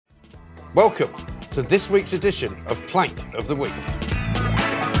Welcome to this week's edition of Plank of the Week.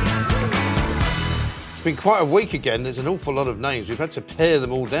 It's been quite a week again. There's an awful lot of names. We've had to pare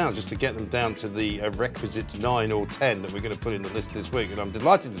them all down just to get them down to the requisite 9 or 10 that we're going to put in the list this week. And I'm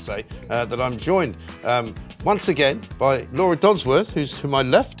delighted to say that I'm joined once again by Laura Dodsworth, whom I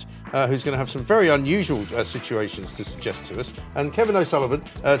left, who's going to have some very unusual situations to suggest to us, and Kevin O'Sullivan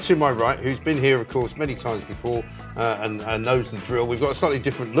to my right, who's been here, of course, many times before and knows the drill. We've got a slightly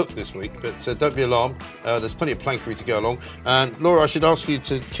different look this week, but don't be alarmed. There's plenty of plankery to go along. And Laura, I should ask you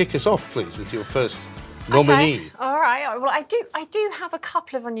to kick us off, please, with your first nominee. Okay. All right. Well, I do have a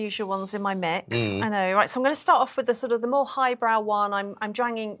couple of unusual ones in my mix. I know. Right. So I'm going to start off with the more highbrow one. I'm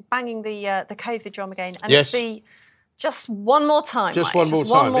banging the COVID drum again, and yes. It's just one more time. Just Mike. one more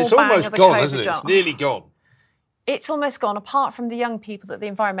time. It's almost gone, hasn't it? It's nearly gone. It's almost gone, apart from the young people that the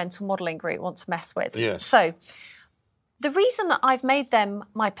environmental modelling group want to mess with. Yes. So the reason that I've made them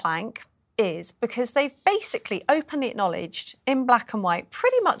my plank is because they've basically openly acknowledged in black and white,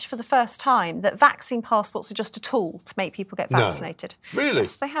 pretty much for the first time, that vaccine passports are just a tool to make people get vaccinated. No. Really?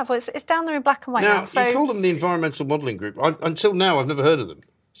 Yes, they have. Well, it's down there in black and white now. So you call them the environmental modelling group. Until now, I've never heard of them.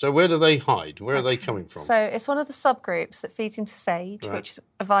 So where do they hide? Where are they coming from? So it's one of the subgroups that feeds into SAGE, right, which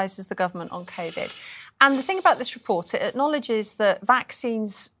advises the government on COVID. And the thing about this report, it acknowledges that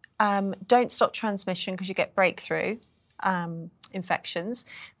vaccines don't stop transmission because you get breakthrough infections.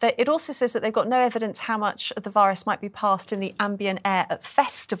 It also says that they've got no evidence how much of the virus might be passed in the ambient air at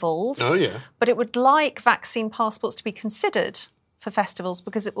festivals. Oh, yeah. But it would like vaccine passports to be considered for festivals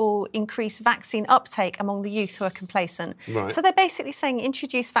because it will increase vaccine uptake among the youth who are complacent. Right. So they're basically saying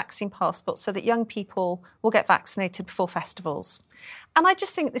introduce vaccine passports so that young people will get vaccinated before festivals. And I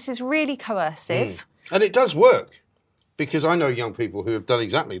just think this is really coercive. And it does work, because I know young people who have done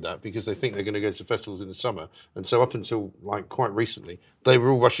exactly that because they think they're going to go to festivals in the summer. And so up until quite recently, they were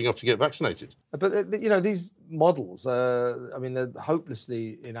all rushing off to get vaccinated. But, these models, they're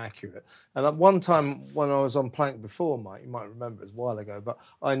hopelessly inaccurate. And at one time when I was on Plank before, Mike, you might remember, it was a while ago, but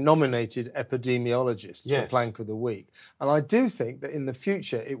I nominated epidemiologists for Plank of the Week. And I do think that in the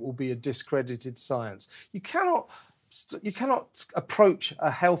future it will be a discredited science. You cannot approach a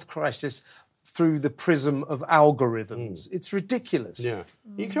health crisis through the prism of algorithms. It's ridiculous. Yeah.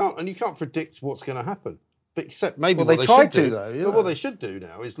 You can't predict what's going to happen. But except maybe what they try should to, do. though. But what they should do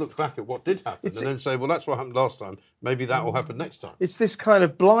now is look back at what did happen and then say, well, that's what happened last time. Maybe that will happen next time. It's this kind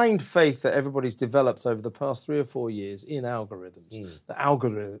of blind faith that everybody's developed over the past 3 or 4 years in algorithms. The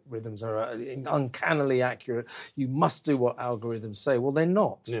algorithms are uncannily accurate. You must do what algorithms say. Well, they're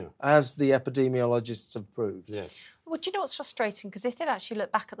not, as the epidemiologists have proved. Yeah. Well, do you know what's frustrating? Because if they'd actually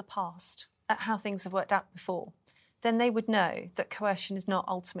look back at the past, at how things have worked out before, then they would know that coercion is not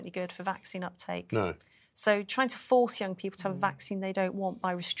ultimately good for vaccine uptake. No. So trying to force young people to have a vaccine they don't want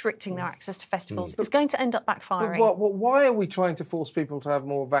by restricting their access to festivals is going to end up backfiring. But why are we trying to force people to have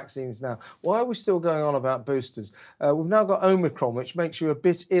more vaccines now? Why are we still going on about boosters? We've now got Omicron, which makes you a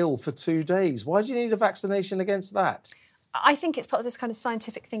bit ill for 2 days. Why do you need a vaccination against that? I think it's part of this kind of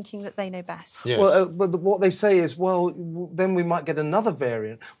scientific thinking that they know best. Yes. Well, but what they say is, then we might get another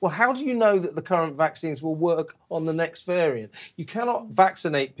variant. Well, how do you know that the current vaccines will work on the next variant? You cannot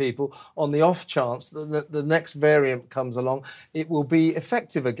vaccinate people on the off chance that the next variant comes along, it will be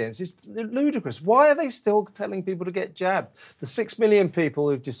effective against. It's ludicrous. Why are they still telling people to get jabbed? The 6 million people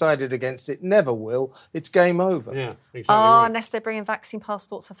who've decided against it never will. It's game over. Yeah, exactly. Right. Unless they're bringing vaccine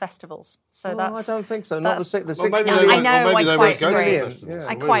passports for festivals. So I don't think so. Not the 6 maybe million. I know. Maybe I they quite won't go agree. to the festivals.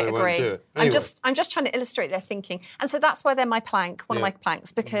 I quite Maybe they won't do agree. it. Anyway. I'm just trying to illustrate their thinking. And so that's why they're my plank, one of my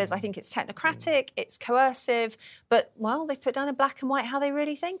planks, because I think it's technocratic, it's coercive, but, well, they've put down in black and white how they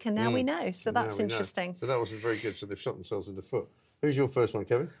really think, and now we know. So that's interesting. So that wasn't very good, so they've shot themselves in the foot. Who's your first one,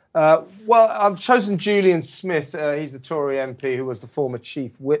 Kevin? Well, I've chosen Julian Smith. He's the Tory MP who was the former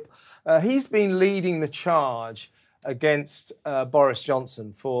chief whip. He's been leading the charge against Boris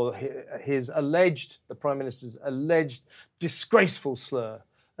Johnson for the Prime Minister's alleged disgraceful slur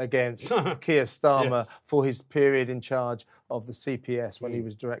against Keir Starmer for his period in charge of the CPS when he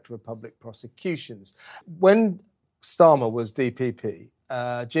was Director of Public Prosecutions. When Starmer was DPP,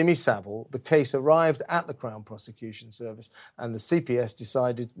 Jimmy Savile, the case arrived at the Crown Prosecution Service and the CPS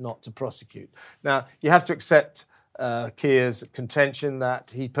decided not to prosecute. Now, you have to accept Keir's contention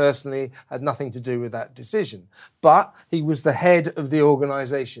that he personally had nothing to do with that decision. But he was the head of the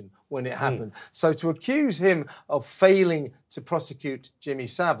organisation when it happened. So to accuse him of failing to prosecute Jimmy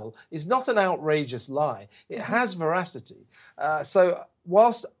Savile is not an outrageous lie. It has veracity. So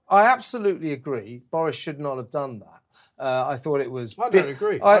whilst I absolutely agree Boris should not have done that, I thought it was... I don't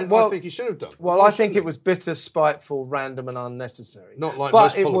agree. I think he should have done. Well, I think it was bitter, spiteful, random and unnecessary. Not like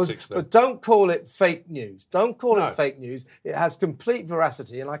most politics, though. But don't call it fake news. Don't call it fake news. It has complete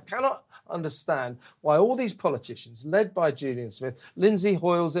veracity, and I cannot understand why all these politicians, led by Julian Smith, Lindsay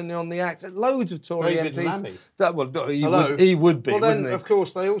Hoyle's in on the act, loads of Tory David MPs... Lammy. He would be, well, then, wouldn't he? of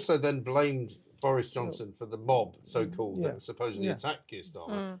course, they also then blamed Boris Johnson for the mob, so-called, that supposedly attacked Keir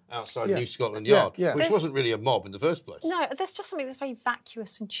Starmer outside New Scotland Yard, which wasn't really a mob in the first place. No, there's just something that's very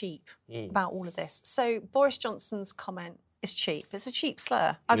vacuous and cheap about all of this. So Boris Johnson's comment is cheap. It's a cheap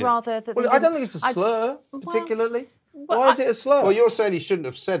slur. I'd rather that... Well, I don't think it's a slur, particularly. Why is it a slur? Well, you're saying he shouldn't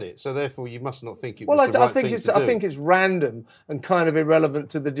have said it, so therefore you must not think it was the I right thing to do. I think it's random and kind of irrelevant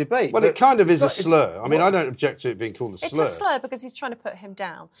to the debate. Well, it kind of is a slur. I mean, I don't object to it being called a slur. It's a slur because he's trying to put him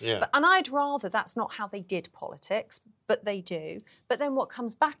down. Yeah. And I'd rather that's not how they did politics, but they do. But then what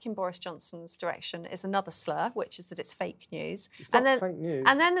comes back in Boris Johnson's direction is another slur, which is that it's fake news. It's not fake news.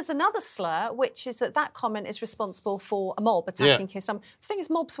 And then there's another slur, which is that comment is responsible for a mob attacking Keir Starmer. The thing is,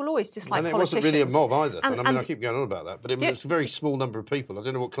 mobs will always dislike politicians. And it wasn't really a mob either. I keep going on about that, but it was a very small number of people. I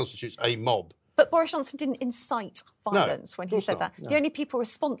don't know what constitutes a mob. But Boris Johnson didn't incite violence when he said that. No. The only people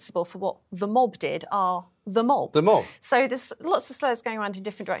responsible for what the mob did are the mob. The mob. So there's lots of slurs going around in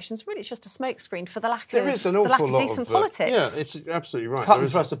different directions. Really, it's just a smokescreen for the lack of decent politics. Yeah, it's absolutely right. Cut and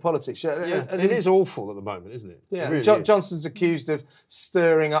thrust of politics. It is awful at the moment, isn't it? Yeah. It really Johnson's accused of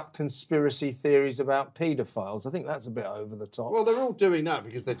stirring up conspiracy theories about paedophiles. I think that's a bit over the top. Well, they're all doing that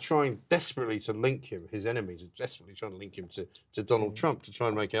because they're trying desperately to link him. His enemies are desperately trying to link him to Donald Trump to try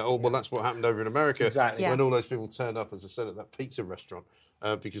and make out, that's what happened over in America when all those people turned up, as I said, at that pizza restaurant.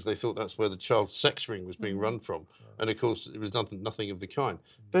 Because they thought that's where the child sex ring was being run from. And, of course, it was nothing of the kind.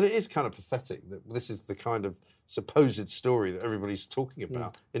 But it is kind of pathetic that this is the kind of supposed story that everybody's talking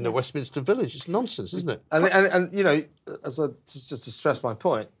about in the Westminster Village. It's nonsense, isn't it? And you know, just to stress my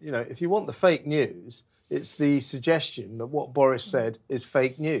point, you know, if you want the fake news, it's the suggestion that what Boris said is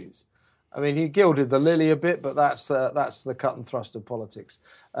fake news. I mean, he gilded the lily a bit, but that's the cut and thrust of politics.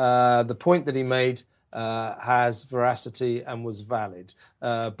 The point that he made has veracity and was valid.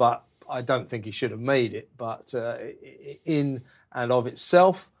 But I don't think he should have made it. But in and of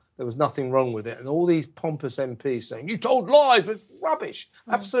itself, there was nothing wrong with it. And all these pompous MPs saying, you told lies, it's rubbish,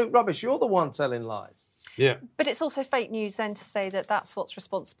 absolute rubbish. You're the one telling lies. Yeah. But it's also fake news then to say that that's what's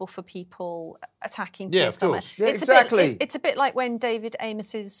responsible for people attacking Keir Starmer. Yeah, exactly. It's a bit like when David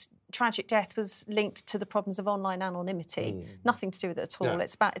Amos's tragic death was linked to the problems of online anonymity. Nothing to do with it at all. No.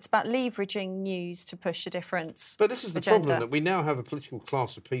 It's about leveraging news to push a difference. But this is the problem, that we now have a political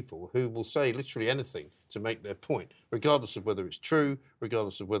class of people who will say literally anything to make their point, regardless of whether it's true,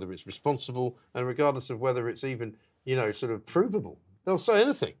 regardless of whether it's responsible, and regardless of whether it's even, sort of provable. They'll say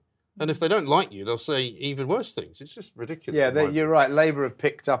anything. And if they don't like you, they'll say even worse things. It's just ridiculous. Yeah, you're right. Labour have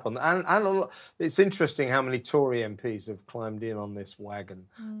picked up on that. And it's interesting how many Tory MPs have climbed in on this wagon.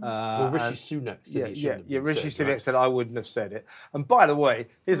 Rishi Sunak said Rishi Sunak said, I wouldn't have said it. And by the way,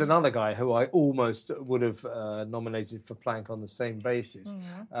 here's another guy who I almost would have nominated for Plank on the same basis.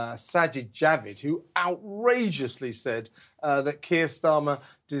 Sajid Javid, who outrageously said that Keir Starmer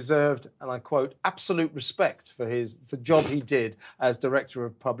deserved, and I quote, absolute respect for the job he did as Director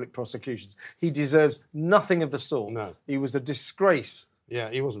of Public Prosecutions. He deserves nothing of the sort. No. He was a disgrace. Yeah,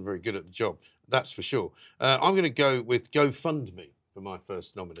 he wasn't very good at the job, that's for sure. I'm going to go with GoFundMe for my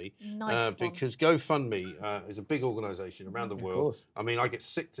first nominee. Nice because GoFundMe is a big organisation around the world. I mean, I get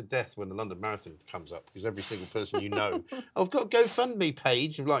sick to death when the London Marathon comes up because every single person I've got a GoFundMe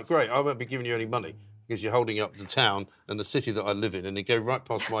page. I'm like, great, I won't be giving you any money because you're holding up the town and the city that I live in, and they go right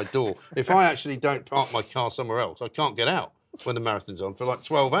past my door. If I actually don't park my car somewhere else, I can't get out when the marathon's on for like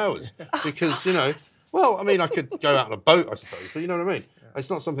 12 hours because, I could go out on a boat, I suppose, but you know what I mean? It's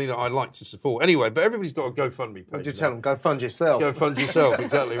not something that I like to support. Anyway, but everybody's got a GoFundMe page. Would you tell them, go fund yourself? Go fund yourself,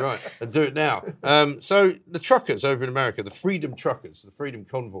 exactly right. And do it now. So the truckers over in America, the Freedom Truckers, the Freedom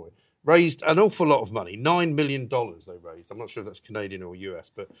Convoy, raised an awful lot of money, $9 million they raised. I'm not sure if that's Canadian or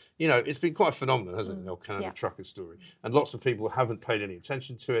US, but, it's been quite a phenomenon, hasn't it, the old Canada trucker story. And lots of people haven't paid any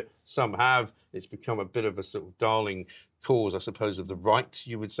attention to it. Some have. It's become a bit of a sort of darling cause, I suppose, of the right,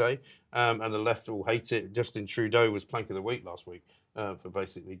 you would say. And the left all hate it. Justin Trudeau was Plank of the Week last week for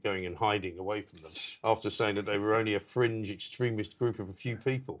basically going and hiding away from them after saying that they were only a fringe extremist group of a few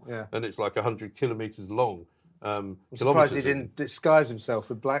people. Yeah. And it's like 100 kilometres long. I'm surprised he didn't disguise himself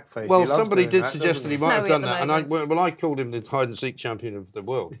with blackface. Well, somebody did suggest that he might have done that, and I called him the hide-and-seek champion of the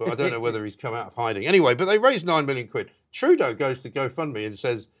world, but I don't know whether he's come out of hiding. Anyway, but they raised £9 million. Trudeau goes to GoFundMe and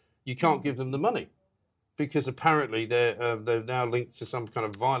says, you can't give them the money. because apparently they're now linked to some kind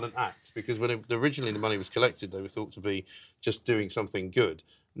of violent act. Because when originally the money was collected, they were thought to be just doing something good.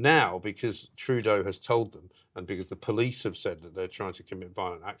 Now, because Trudeau has told them, and because the police have said that they're trying to commit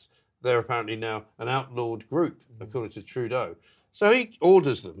violent acts, they're apparently now an outlawed group, according to Trudeau. So he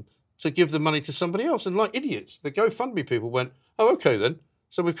orders them to give the money to somebody else. And like idiots, the GoFundMe people went, oh, okay then.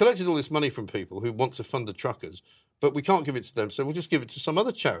 So we've collected all this money from people who want to fund the truckers, but we can't give it to them, so we'll just give it to some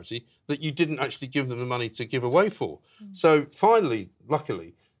other charity that you didn't actually give them the money to give away for. So finally,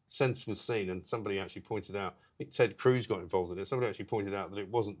 luckily, sense was seen, and somebody actually pointed out, I think Ted Cruz got involved in it, somebody actually pointed out that it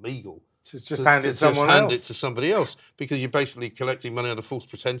wasn't legal to just hand it to somebody else, because you're basically collecting money under false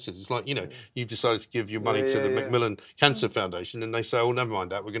pretenses. It's like, you've decided to give your money to the Macmillan Cancer Foundation, and they say, oh, never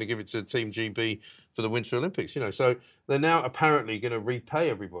mind that, we're going to give it to Team GB for the Winter Olympics. So they're now apparently going to repay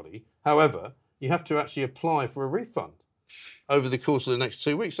everybody. However, you have to actually apply for a refund over the course of the next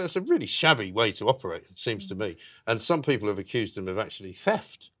 2 weeks. So it's a really shabby way to operate, it seems to me. And some people have accused them of actually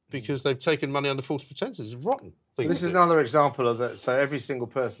theft because they've taken money under false pretenses. It's rotten. This is another example of it. So every single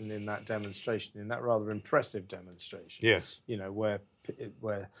person in that demonstration, in that rather impressive demonstration, yes, where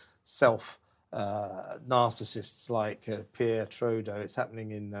self narcissists like Pierre Trudeau, it's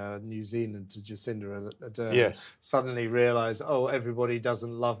happening in New Zealand to Jacinda Ardern, suddenly realise, oh, everybody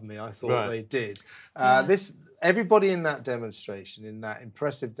doesn't love me. I thought they did. Everybody in that demonstration, in that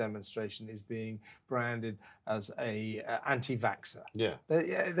impressive demonstration, is being branded as a anti-vaxxer. Yeah.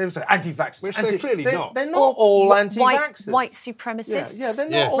 There was anti-vaxxers. Which they're clearly not. They're not all anti-vaxxers. White supremists. Yeah, they're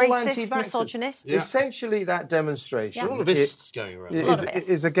not all racist, anti-vaxxers. misogynists. Yeah. Essentially, that demonstration all of ists going around.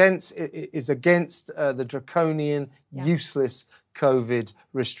 is against the draconian, useless COVID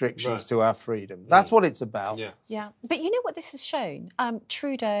restrictions to our freedom. That's what it's about. Yeah. But you know what this has shown?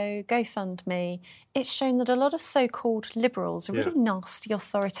 Trudeau, GoFundMe, it's shown that a lot of so-called liberals are really nasty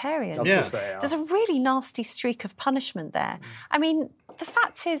authoritarians. There's a really nasty streak of punishment there. I mean, the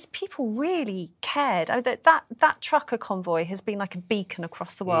fact is people really cared. That trucker convoy has been like a beacon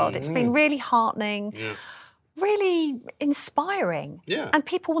across the world. It's been really heartening. Really inspiring. And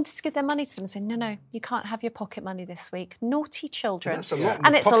people wanted to give their money to them and say, no, you can't have your pocket money this week. Naughty children. That's a lot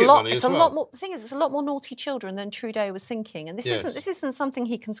and it's a lot lot more. The thing is, it's a lot more naughty children than Trudeau was thinking. And this isn't something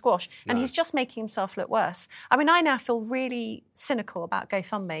he can squash. And he's just making himself look worse. I mean, I now feel really cynical about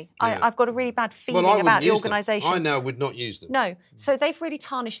GoFundMe. I've got a really bad feeling about the organisation. I now would not use them. No. So they've really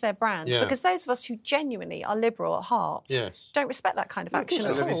tarnished their brand because those of us who genuinely are liberal at heart don't respect that kind of action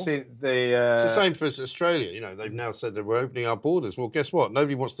at all. Have you seen it's the same for Australia. They've now said that we're opening our borders. Well, guess what?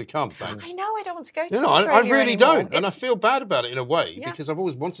 Nobody wants to come. I know, I don't want to go to Australia I really anymore. don't. And I feel bad about it in a way because I've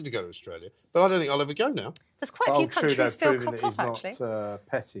always wanted to go to Australia, but I don't think I'll ever go now. There's quite a few countries feel cut off, actually.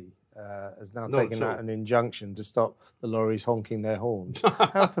 Petty has now taken out an injunction to stop the lorries honking their horns.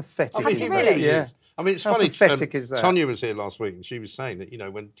 How pathetic is that? Really? Yeah. I mean, it's How funny. pathetic is that? Tonya was here last week and she was saying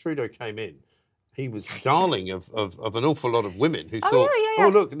that, when Trudeau came in, he was darling of an awful lot of women who thought, oh,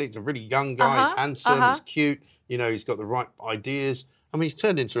 look, he's a really young guy, he's handsome, he's cute, he's got the right ideas. I mean, he's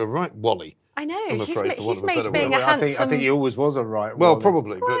turned into a right wally. I know. I'm afraid, He's made being a handsome... I think he always was a right Well, wally.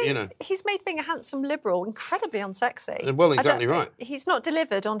 probably, but, He's made being a handsome liberal incribly unsexy. Well, exactly right. He's not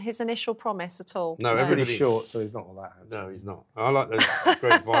delivered on his initial promise at all. No, He's everybody... pretty short, so he's not all that handsome. No, he's not. I like those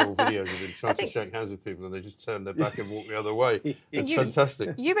great viral videos of him trying to shake hands with people and they just turn their back and walk the other way. It's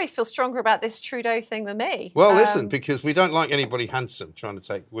fantastic. You may feel stronger about this Trudeau thing than me. Well, listen, because we don't like anybody handsome trying to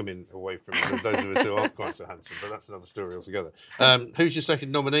take women away from those of us who aren't quite so handsome, but that's another story altogether. Who's your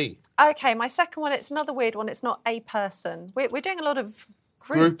second nominee? OK, my second one, it's another weird one. It's not a person. We're doing a lot of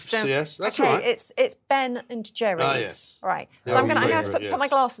groups. Yes, that's right. It's Ben and Jerry's. Yes. Right. So I'm going to have to put my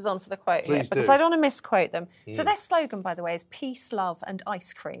glasses on for the quote here because I don't want to misquote them. So their slogan, by the way, is peace, love and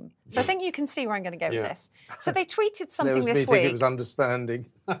ice cream. So I think you can see where I'm going to go with this. So they tweeted something this week. It was understanding.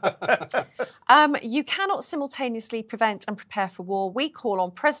 You cannot simultaneously prevent and prepare for war. We call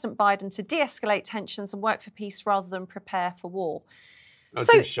on President Biden to de-escalate tensions and work for peace rather than prepare for war.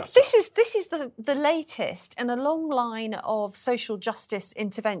 So this is the latest in a long line of social justice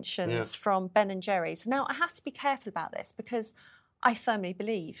interventions from Ben and Jerry's. Now, I have to be careful about this because I firmly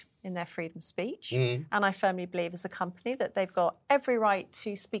believe in their freedom of speech and I firmly believe as a company that they've got every right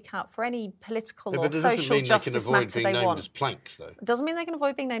to speak out for any political or social justice matter they want. As planks, though. It doesn't mean they can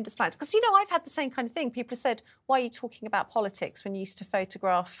avoid being named as planks. Because, I've had the same kind of thing. People have said, why are you talking about politics when you used to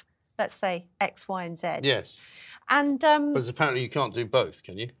photograph, let's say, X, Y and Z? Yes. And but apparently you can't do both,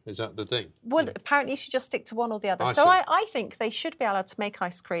 can you? Is that the thing? Well, apparently you should just stick to one or the other. I think they should be allowed to make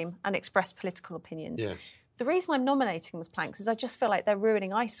ice cream and express political opinions. Yes. the reason I'm nominating them as planks is I just feel like they're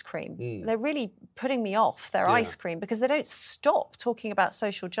ruining ice cream. They're really putting me off their ice cream because they don't stop talking about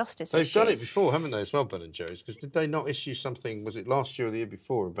social justice issues. They've done it before, haven't they, as well, Ben and Jerry's? Because did they not issue something, was it last year or the year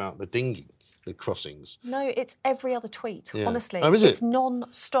before, about the dinghy, the crossings? No, it's every other tweet, honestly. Oh, is it? It's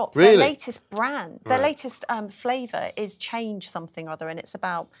non-stop. Really? Their latest brand, their latest flavour is Change something or other, and it's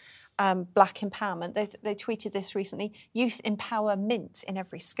about black empowerment. They tweeted this recently: youth empower mint in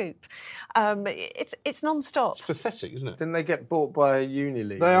every scoop. It's non-stop. It's pathetic, isn't it? Didn't they get bought by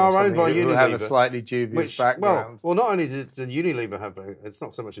Unilever? They are owned by Who Unilever. have a slightly dubious background. Well, not only did Unilever have it's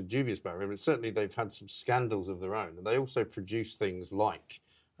not so much a dubious background, but certainly they've had some scandals of their own. And they also produce things like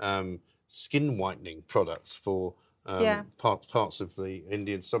skin whitening products for parts of the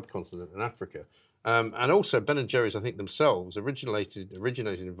Indian subcontinent and Africa. And also Ben & Jerry's, I think themselves, originated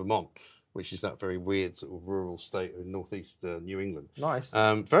in Vermont, which is that very weird sort of rural state of northeast New England. Nice.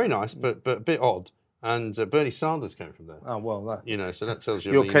 Very nice, but a bit odd. And Bernie Sanders came from there. Oh, well, that... So that tells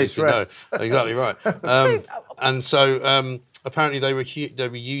you Your everything case you need to rests. know. Exactly right. And so apparently they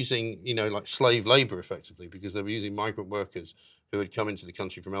were using, like slave labour effectively, because they were using migrant workers who had come into the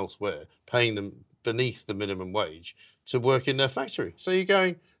country from elsewhere, paying them beneath the minimum wage to work in their factory. So you're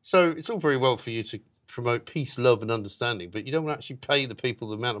going, so it's all very well for you to promote peace, love and understanding, but you don't actually pay the people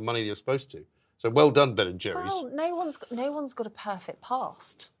the amount of money you're supposed to. So well done, Ben and Jerry's. Well, no one's got a perfect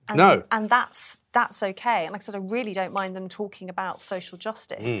past. And, No. And that's okay. And like I said, I really don't mind them talking about social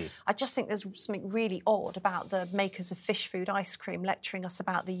justice. I just think there's something really odd about the makers of fish food ice cream lecturing us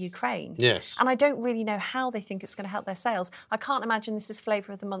about the Ukraine. Yes. And I don't really know how they think it's going to help their sales. I can't imagine this is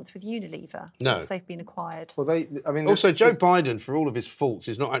flavour of the month with Unilever since they've been acquired. Well, Also, Joe Biden, for all of his faults,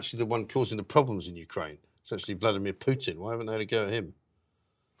 is not actually the one causing the problems in Ukraine. It's actually Vladimir Putin. Why haven't they had a go at him?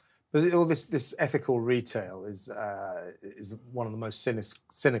 But all this ethical retail is one of the most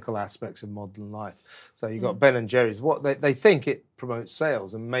cynical aspects of modern life. So you've got Ben and Jerry's. What they think it promotes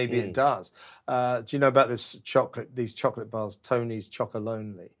sales, and maybe it does. Do you know about these chocolate bars, Tony's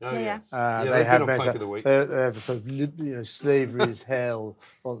Chocolonely? Oh, Yeah. They have been on Plank of the Week. They have sort of slavery is hell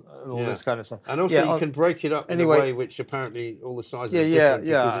and all this kind of stuff. And also you can break it up in a way which apparently all the sizes are different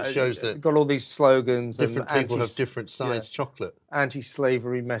because it shows that got all these slogans. Different and people have different sized chocolate.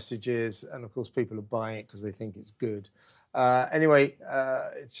 Anti-slavery messages, and of course people are buying it because they think it's good. Anyway,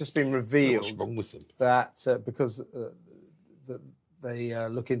 it's just been revealed What's wrong with them? that because they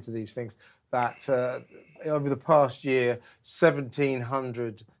look into these things, that over the past year,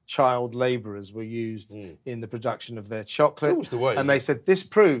 1,700 child labourers were used in the production of their chocolate. It's always the way, and they said this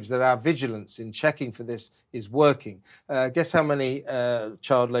proves that our vigilance in checking for this is working. Guess how many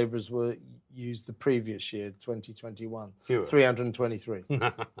child labourers were used the previous year, 2021? Fewer. 323.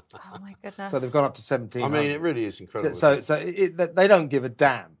 Oh my goodness. So they've gone up to 1,700. I mean, it really is incredible. So they don't give a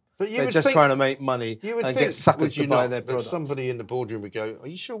damn. But you They're would just think- trying to make money You would and think, get suckers would to you buy not, their that products. somebody in the boardroom would go, are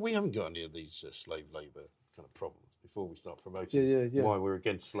you sure we haven't got any of these slave labour kind of problems before we start promoting why we're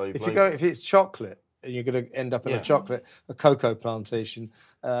against slave labour? If it's chocolate and you're going to end up in a cocoa plantation,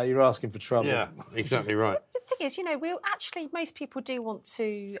 you're asking for trouble. Yeah, exactly right. The thing is, most people do want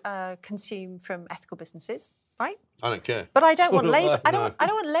to consume from ethical businesses, right? I don't care. But I don't want do I. label. I don't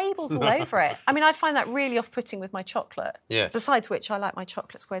want labels all over it. I mean, I find that really off-putting with my chocolate. Yes. Besides which, I like my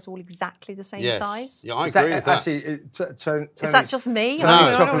chocolate squares all exactly the same size. Yeah, I agree with that. Actually, Is that just me? No,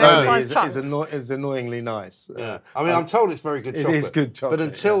 I don't know, chocolate size chunks. is annoyingly nice. Yeah. I mean, I'm told it's very good chocolate. is good chocolate, But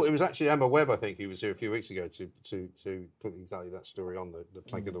until it was actually Amber Webb, I think, who was here a few weeks ago to put exactly that story on the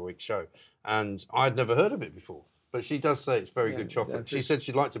Plank of the Week show. And I'd never heard of it before. But she does say it's very good chocolate. She said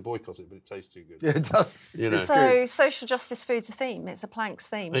she'd like to boycott it, but it tastes too good. Yeah, it does. So social justice food's a theme. It's a Plank's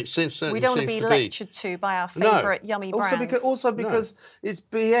theme. It certainly we don't want to seems be lectured to by our favourite yummy brands. Also because it's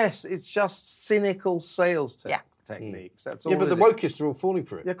BS. It's just cynical sales techniques. That's all. Yeah, but the wokists are all falling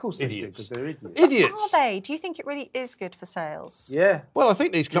for it. Yeah, of course idiots. they do, because they're idiots. Idiots. Are they? Do you think it really is good for sales? Yeah. Well, I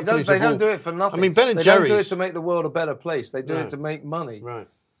think these companies They don't do it for nothing. I mean, Ben and They Jerry's. don't do it to make the world a better place. They do it to make money. Right.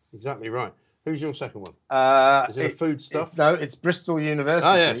 Exactly right. Who's your second one? Is it a food stuff? No, it's Bristol University.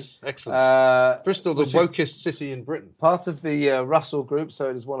 Ah, yes. Excellent. Bristol, the which is wokest city in Britain. part of the Russell Group,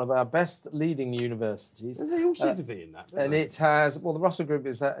 so it is one of our best leading universities. They all seem to be in that. don't And they? it has, the Russell Group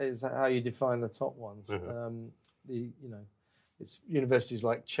is how you define the top ones. It's universities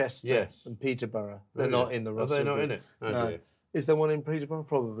like Chester and Peterborough. They're not in the Russell Are they not Group. in it? Oh, No. dear. Is there one in Peterborough?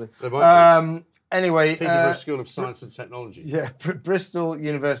 Probably. There might Anyway, be. Peterborough School of Science and Technology. yeah, Bristol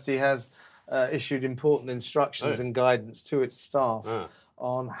University has issued important instructions and guidance to its staff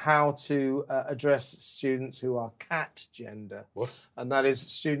on how to address students who are cat gender. What? And that is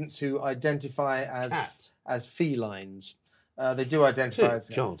students who identify as felines. They do identify as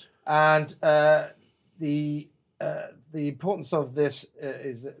God. And the importance of this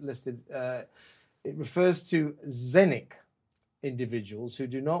is listed. It refers to xenic individuals who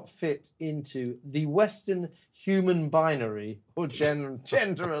do not fit into the Western human binary or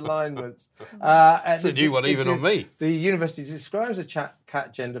gender alignments. It's a new one even on me. The university describes a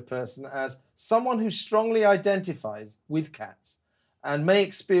cat gender person as someone who strongly identifies with cats and may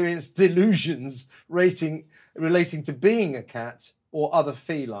experience delusions relating to being a cat or other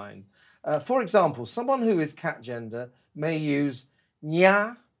feline. For example, someone who is cat gender may use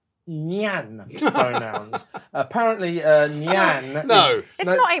nya, nyan pronouns. Apparently, nyan. No.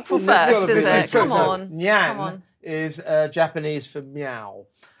 It's not April 1st, is it? Come on. Nyan is Japanese for meow.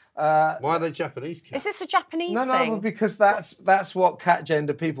 Why are they Japanese cats? Is this a Japanese No, thing? because that's what cat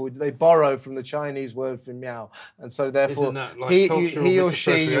gender people, they borrow from the Chinese word for meow, and so therefore Isn't that like he or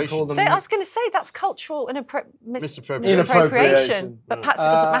she, you call them. I was going to say that's cultural Misappropriation. misappropriation, but perhaps it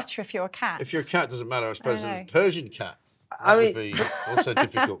doesn't matter if you're a cat. If you're a cat, doesn't matter. I suppose I if know. it's a Persian cat, that would be also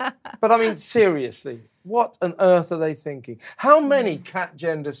difficult. But I mean, seriously, what on earth are they thinking? How many cat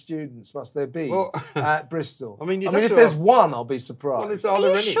gender students must there be at Bristol? I mean, if there's one, I'll be surprised. Are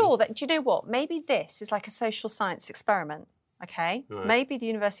you sure that, do you know what? Maybe this is like a social science experiment, okay? Right. Maybe the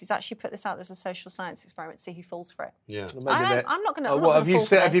university's actually put this out as a social science experiment, see who falls for it. Yeah. I'm not going to What have you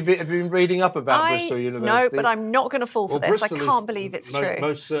said? Have you been reading up about Bristol University? No, but I'm not going to fall for this. Bristol I can't believe it's true.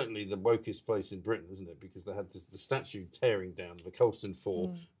 Most certainly the wokest place in Britain, isn't it? Because they had the statue tearing down, the Colston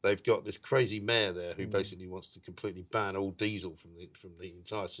Fall. They've got this crazy mayor there who basically wants to completely ban all diesel from the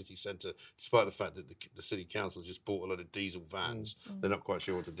entire city centre, despite the fact that the city council just bought a lot of diesel vans. They're not quite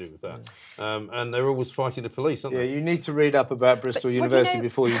sure what to do with that. And they're always fighting the police, aren't they? Yeah, you need to read up about Bristol University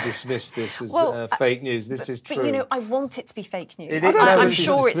before you dismiss this as fake news. This is true. But you know, I want it to be fake news. I'm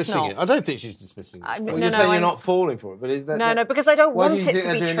sure it's not. I don't think she's dismissing it. You're saying you're not falling for it, but is that, no, because I don't want do you it think to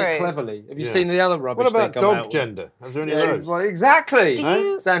they're be doing true. It cleverly? Have you seen the other rubbish? What about they come dog out with? gender? Is there any of those? Well, exactly.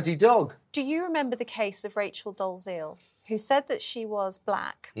 Do It's anti-dog. Do you remember the case of Rachel Dolezal, who said that she was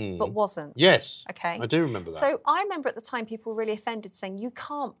black but wasn't? Yes. Okay. I do remember that. So I remember at the time people were really offended, saying you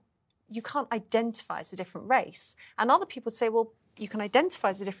can't identify as a different race, and other people would say, well, you can identify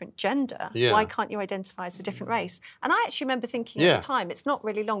as a different gender. Yeah. Why can't you identify as a different race? And I actually remember thinking at the time, it's not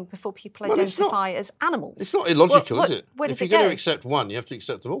really long before people identify as animals. It's not illogical, is it? Where If does you're it go? going to accept one, you have to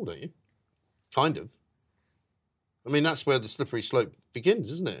accept them all, don't you? Kind of. I mean, that's where the slippery slope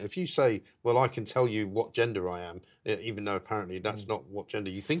begins, isn't it? If you say, well, I can tell you what gender I am, even though apparently that's not what gender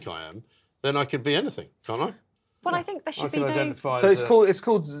you think I am, then I could be anything, can't I? Well, I think there should be can no... identify So as it's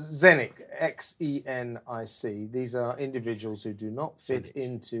called xenic, Xenic. These are individuals who do not fit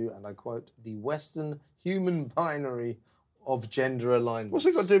into, and I quote, the Western human binary of gender alignment. What's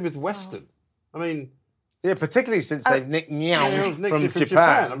it got to do with Western? I mean... Yeah, particularly since they've nicked meow from from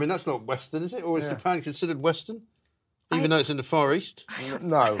Japan. I mean, that's not Western, is it? Or is Japan considered Western? Even though it's in the Far East?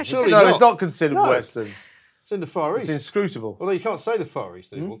 No, Surely no, not. it's not considered No. Western. It's in the Far East. It's inscrutable. Although you can't say the Far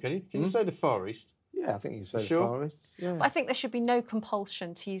East anymore, can you? Can you say the Far East? Yeah, I think you can say Sure. the Far East. Yeah. I think there should be no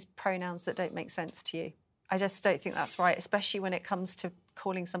compulsion to use pronouns that don't make sense to you. I just don't think that's right, especially when it comes to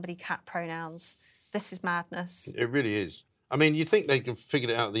calling somebody cat pronouns. This is madness. It really is. I mean, you'd think they could figure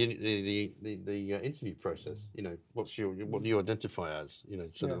it out the interview process. You know, what do you identify as? You know,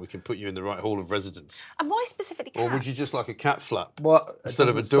 so that we can put you in the right hall of residence. And why specifically cats? Or would you just like a cat flap What, instead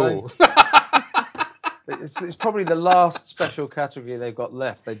of a doesn't door? say. It's probably the last special category they've got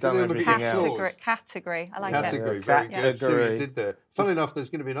left. They've done Look at everything else. Doors. Category. I like Category, it. very Yeah. good. See what you Category. did there. Funnily enough, there's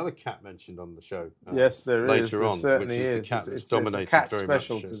going to be another cat mentioned on the show. Yes, there is. Later There on, which certainly is the is. cat It's that's a dominated cat very much.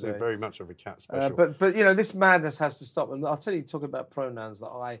 special It's today. very much of a cat special. But you know, this madness has to stop. And I'll tell you, talking about pronouns,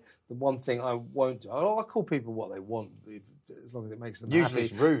 the one thing I won't do, I'll call people what they want, as long as it makes them Usually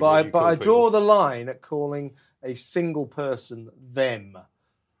happy. it's rude But when you call I draw people. the line at calling a single person them.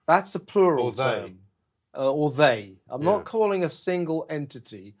 That's a plural Or they. term. Or they. I'm not calling a single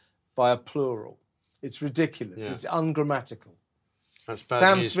entity by a plural. It's ridiculous. Yeah. It's ungrammatical. That's bad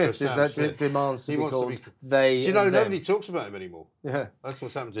Sam news Smith for Sam Smith. demands to He be wants to called be- they. Do you know and them. nobody talks about him anymore? Yeah. That's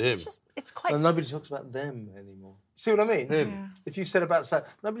what's happened to him. It's quite... Well, nobody talks about them anymore. See what I mean? Him. If you said about Sam,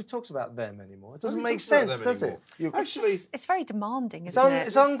 nobody talks about them anymore. It doesn't Nobody make talks about sense, them does it? anymore. You- Actually, it's very demanding, isn't it?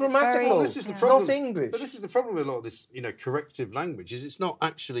 it's ungrammatical. very- this is the It's problem. not English. But this is the problem with a lot of this, corrective language. Is it's not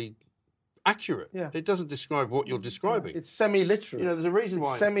actually accurate. Yeah. It doesn't describe what you're describing. It's semi-literate. There's a reason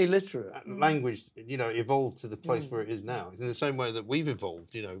why semi-literate. language, evolved to the place where it is now. It's in the same way that we've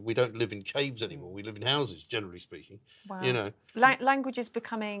evolved. We don't live in caves anymore. We live in houses, generally speaking. Wow. Language is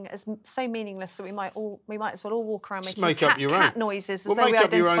becoming so meaningless that we might as well all walk around making make up your cat own. noises as Well, though we make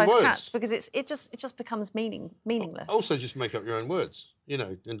up your identify own as words. cats, because it just becomes meaningless. Also, just make up your own words,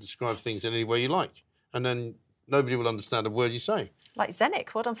 and describe things in any way you like. and then nobody will understand a word you say. Like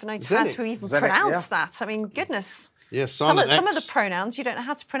Zenick, well done for knowing how to even pronounce that. I mean, goodness. Yes, some of the pronouns you don't know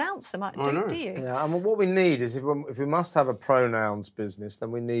how to pronounce them, do you? Yeah, I mean, what we need is if we must have a pronouns business,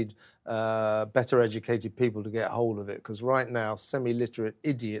 then we need better educated people to get hold of it. Because right now, semi-literate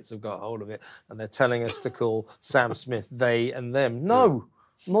idiots have got hold of it, and they're telling us to call Sam Smith they and them. No,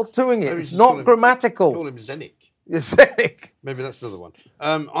 I'm not doing it. Maybe it's not grammatical. Call him Zenick. Zenick. Maybe that's another one.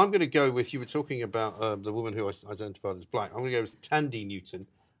 I'm going to go with, you were talking about the woman who I identified as black. I'm going to go with Tandy Newton,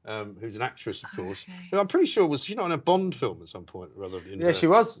 who's an actress, of course. Okay. Who I'm pretty sure was she not in a Bond film at some point, rather? She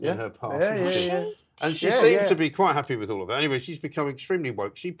was. In her past. Yeah. And she seemed to be quite happy with all of it. Anyway, she's become extremely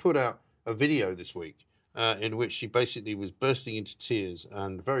woke. She put out a video this week in which she basically was bursting into tears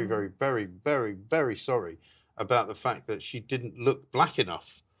and very, very, very, very, very sorry about the fact that she didn't look black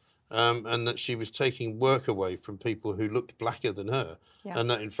enough. And that she was taking work away from people who looked blacker than her. Yeah. And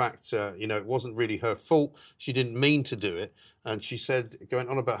that, in fact, it wasn't really her fault. She didn't mean to do it. And she said, going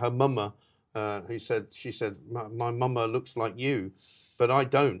on about her mama, she said, my mama looks like you, but I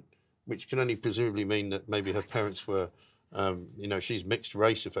don't, which can only presumably mean that maybe her parents were, she's mixed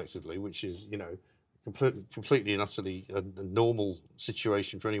race, effectively, which is, completely and utterly a normal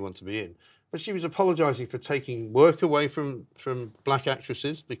situation for anyone to be in. But she was apologising for taking work away from black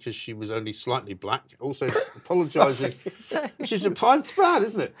actresses because she was only slightly black. Also apologising. It's bad,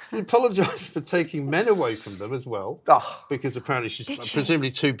 isn't it? She apologised for taking men away from them as well because apparently she's presumably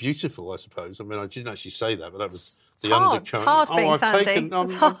too beautiful, I suppose. I mean, I didn't actually say that, but that was the undercurrent. It's hard being Sandy.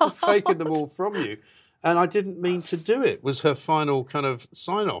 I've just taken them all from you. And I didn't mean to do it, was her final kind of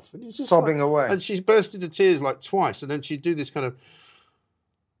sign-off. And it's just sobbing away. And she burst into tears like twice, and then she'd do this kind of...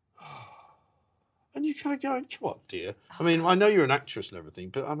 And you're kind of going, come on, dear. I mean, I know you're an actress and everything,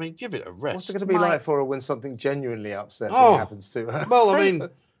 but, I mean, give it a rest. What's it going to be like for her when something genuinely upsetting happens to her? Well, I mean,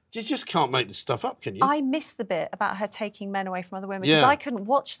 you just can't make this stuff up, can you? I missed the bit about her taking men away from other women because I couldn't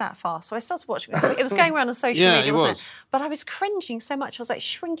watch that far. So I started watching it. It was going around on social media, wasn't it? But I was cringing so much. I was like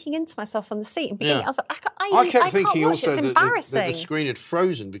shrinking into myself on the seat and beginning. I was like, I kept thinking also it's embarrassing. That the screen had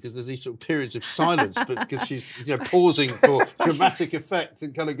frozen because there's these sort of periods of silence, but because she's pausing for dramatic effect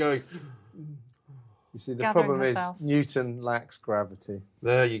and kind of going... You see, the problem is Newton lacks gravity.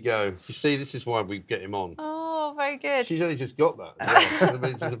 There you go. You see, this is why we get him on. Oh, very good. She's only just got that. I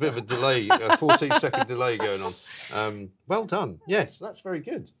mean, there's a bit of a delay, a 14-second delay going on. Well done. Yes, that's very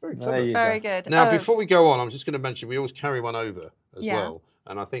good. Very clever. Very good. Now, before we go on, I'm just going to mention we always carry one over as well.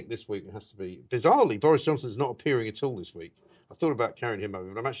 And I think this week it has to be... Bizarrely, Boris Johnson's not appearing at all this week. I thought about carrying him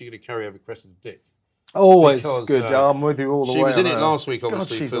over, but I'm actually going to carry over Cressida Dick. Always good. I'm with you all the way. She was in it last week,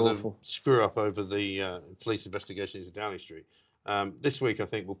 obviously, for the screw-up over the police investigation into Downing Street. This week, I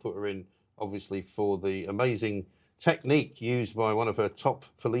think, we'll put her in, obviously, for the amazing technique used by one of her top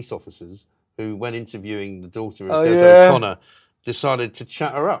police officers who, when interviewing the daughter of Des O'Connor, decided to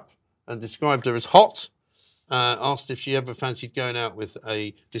chat her up and described her as hot, asked if she ever fancied going out with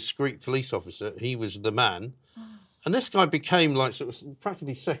a discreet police officer. He was the man. And this guy became like sort of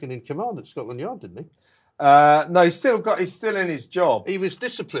practically second in command at Scotland Yard, didn't he? No, he's still in his job. He was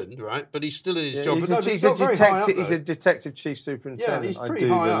disciplined, right? But he's still in his job. He's a detective chief superintendent. Yeah, he's pretty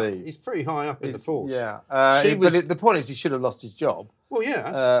high up. He's pretty high up in the force. Yeah, but the point is, he should have lost his job. Well,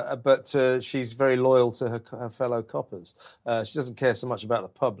 yeah. But she's very loyal to her fellow coppers. She doesn't care so much about the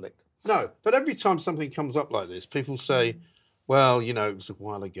public. No, but every time something comes up like this, people say, well, it was a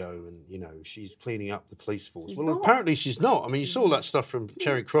while ago and, she's cleaning up the police force. Apparently she's not. I mean, you saw that stuff from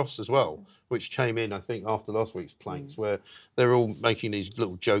Charing Cross as well, which came in, I think, after last week's planks, where they're all making these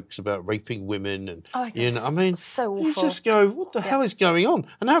little jokes about raping women. And, I mean, so awful. You just go, what the hell is going on?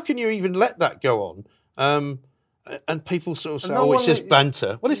 And how can you even let that go on? And people sort of say, it's just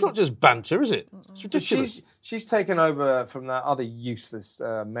banter. Well, it's not just banter, is it? It's ridiculous. She's taken over from that other useless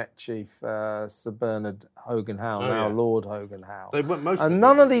Met chief, Sir Bernard Hogan-Howe, Lord Hogan-Howe. And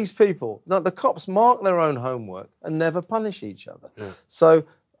none of these people, the cops mark their own homework and never punish each other. Yeah. So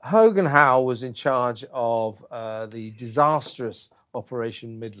Hogan-Howe was in charge of the disastrous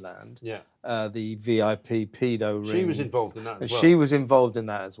Operation Midland, the VIP pedo ring. She was involved in that as well. She was involved in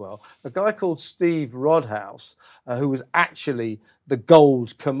that as well. A guy called Steve Rodhouse, who was actually the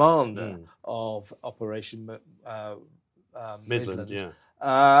gold commander of Operation Midland,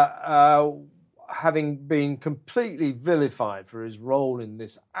 having been completely vilified for his role in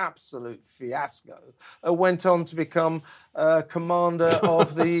this absolute fiasco, went on to become commander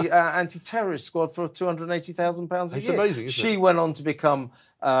of the anti-terrorist squad for £280,000 a year. It's amazing, isn't it? She went on to become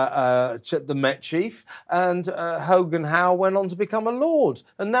the Met chief, and Hogan Howe went on to become a lord,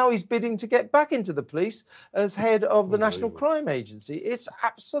 and now he's bidding to get back into the police as head of the National Crime Agency. It's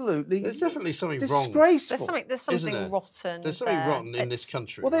absolutely There's definitely something disgraceful. wrong. There's something rotten. There's something rotten in this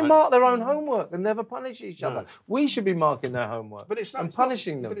country. Well, they mark their own homework and never punish each other. We should be marking their homework and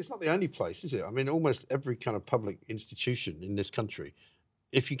punishing them. But it's not the only place, is it? I mean, almost every kind of public institution in this country,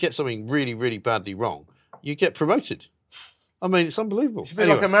 if you get something really, really badly wrong, you get promoted. I mean, it's unbelievable. It should be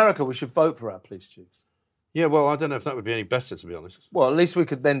like America. We should vote for our police chiefs. Yeah, well, I don't know if that would be any better, to be honest. Well, at least we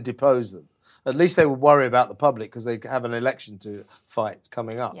could then depose them. At least they would worry about the public because they have an election to fight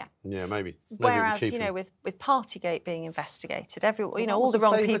coming up. Yeah, maybe. Whereas, with Partygate being investigated, all the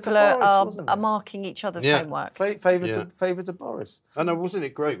wrong people are marking each other's homework. Favour to Boris. And wasn't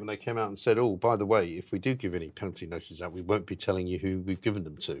it great when they came out and said, "Oh, by the way, if we do give any penalty notices out, we won't be telling you who we've given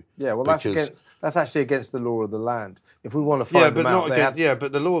them to." Yeah, well, that's actually against the law of the land. If we want to find them out,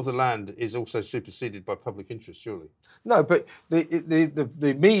 but the law of the land is also superseded by public interest, surely. No, but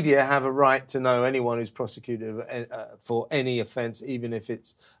the media have a right to know anyone who's prosecuted for any offence, even if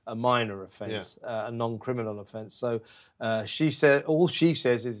it's a minor offence, a non-criminal offence. So she said, all she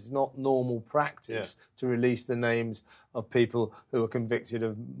says is it's not normal practice to release the names of people who are convicted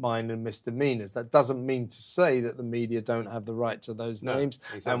of minor misdemeanours. That doesn't mean to say that the media don't have the right to those names,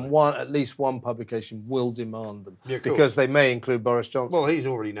 exactly. And at least one publication will demand them because they may include Boris Johnson. Well, he's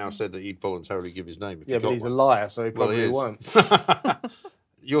already now said that he'd voluntarily give his name if he got but he's one. A liar, so he probably won't.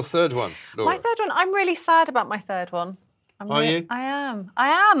 Your third one, Laura. My third one, I'm really sad about my third one. Are you? I am.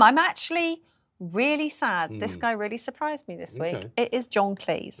 I'm actually really sad. This guy really surprised me this week. It is John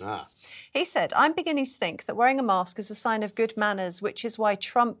Cleese. He said, "I'm beginning to think that wearing a mask is a sign of good manners, which is why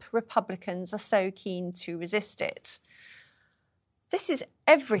Trump Republicans are so keen to resist it." This is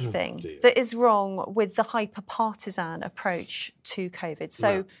everything that is wrong with the hyper-partisan approach to COVID.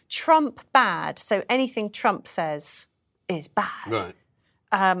 So Trump bad, so anything Trump says is bad. Right.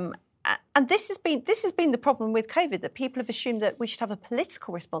 And this has been the problem with COVID, that people have assumed that we should have a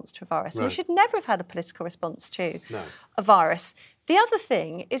political response to a virus. Right. We should never have had a political response to a virus. The other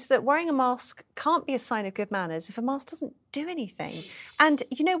thing is that wearing a mask can't be a sign of good manners if a mask doesn't do anything. And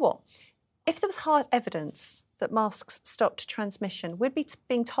you know what? If there was hard evidence that masks stopped transmission, we'd be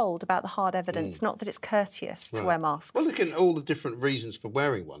being told about the hard evidence, not that it's courteous to wear masks. Well, look at all the different reasons for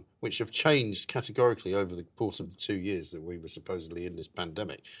wearing one, which have changed categorically over the course of the 2 years that we were supposedly in this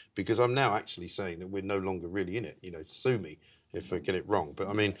pandemic. Because I'm now actually saying that we're no longer really in it. Sue me if I get it wrong. But,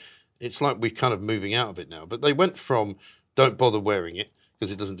 I mean, it's like we're kind of moving out of it now. But they went from don't bother wearing it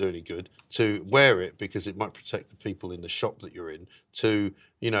because it doesn't do any good, to wear it because it might protect the people in the shop that you're in, to,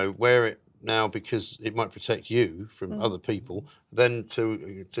 wear it now because it might protect you from other people, then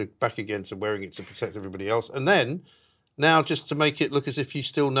to back again to wearing it to protect everybody else, and then now just to make it look as if you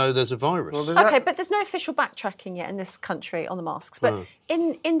still know there's a virus. Well, but there's no official backtracking yet in this country on the masks. But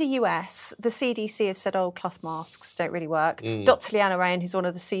in the US, the CDC have said, cloth masks don't really work. Dr. Leanna Ryan, who's one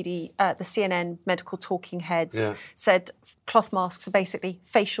of the CNN medical talking heads, said cloth masks are basically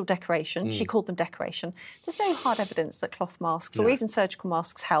facial decoration. She called them decoration. There's no hard evidence that cloth masks or even surgical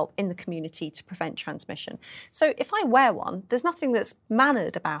masks help in the community to prevent transmission. So if I wear one, there's nothing that's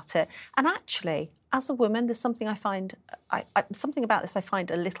mannered about it. And actually, as a woman, there's something something about this I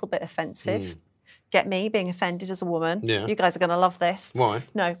find a little bit offensive. Get me being offended as a woman. Yeah. You guys are going to love this. Why?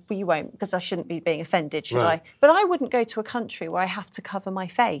 No, well, you won't, because I shouldn't be being offended, should I? But I wouldn't go to a country where I have to cover my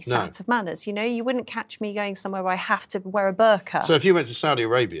face out of manners. You wouldn't catch me going somewhere where I have to wear a burqa. So if you went to Saudi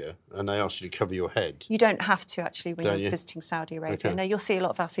Arabia and they asked you to cover your head... You don't have to, actually, when you're visiting Saudi Arabia. Okay. No, you'll see a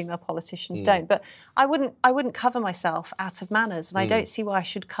lot of our female politicians don't. But I wouldn't cover myself out of manners, and I don't see why I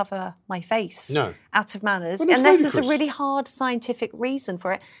should cover my face out of manners, unless there's a really hard scientific reason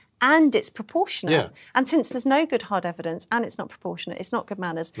for it. And it's proportionate. Yeah. And since there's no good hard evidence and it's not proportionate, it's not good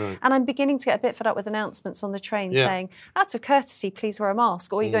manners. Right. And I'm beginning to get a bit fed up with announcements on the train saying, out of courtesy, please wear a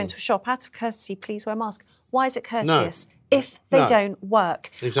mask. Or you go into a shop, out of courtesy, please wear a mask. Why is it courteous? If they don't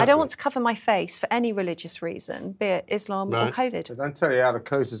work. Exactly. I don't want to cover my face for any religious reason, be it Islam or COVID. They don't tell you out of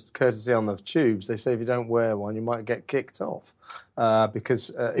courtesy on the tubes. They say if you don't wear one, you might get kicked off. Because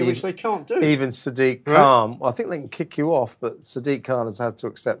which they can't do. Even Sadiq Khan, I think they can kick you off, but Sadiq Khan has had to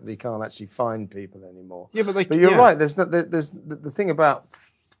accept that he can't actually find people anymore. Yeah, but you're right. There's the thing about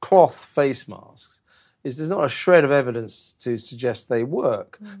cloth face masks is there's not a shred of evidence to suggest they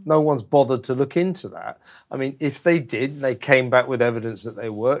work. No one's bothered to look into that. I mean, if they did, they came back with evidence that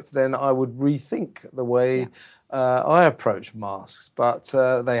they worked, then I would rethink the way I approach masks. But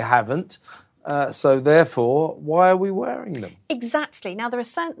they haven't. So therefore, why are we wearing them? Exactly. Now, there are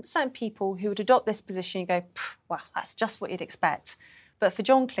certain people who would adopt this position and go, well, that's just what you'd expect. But for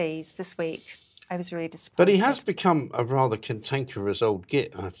John Cleese this week, I was really disappointed. But he has become a rather cantankerous old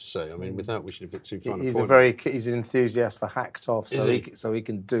git, I have to say. I mean, without wishing to put too fine a point. He's an enthusiast for hacked off, so he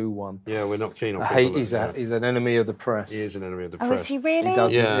can do one. Yeah, we're not keen on. He's an enemy of the press. He is an enemy of the press. Oh, is he really? He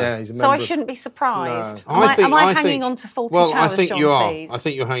does. Yeah, he's a member. So I shouldn't be surprised. No. Am I hanging on to Faulty Towers, I think John you are. Cleese? I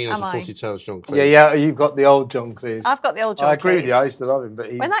think you're hanging on to Faulty Towers, John Cleese. Yeah, you've got the old John Cleese. I've got the old John Cleese. I agree with you. I used to love him, but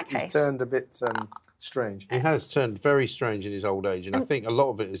he's turned a bit strange. He has turned very strange in his old age, and I think a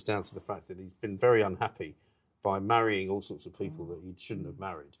lot of it is down to the fact that he's been very unhappy by marrying all sorts of people that he shouldn't have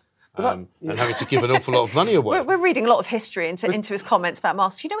married. And having to give an awful lot of money away. We're reading a lot of history into his comments about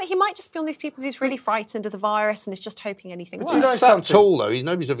masks. You know what? He might just be one of these people who's really frightened of the virus and is just hoping anything works. He's that tall, though.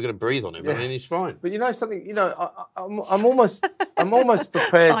 Nobody's ever going to breathe on him. I mean, he's fine. But you know something? You know, I'm almost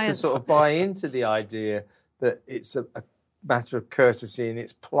prepared to sort of buy into the idea that it's a matter of courtesy and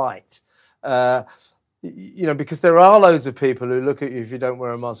it's polite. You know, because there are loads of people who look at you if you don't wear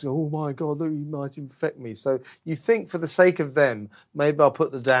a mask and go, oh my God, look, you might infect me. So you think for the sake of them, maybe I'll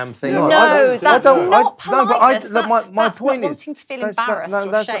put the damn thing on. No, that's not politeness. My point is, wanting to feel embarrassed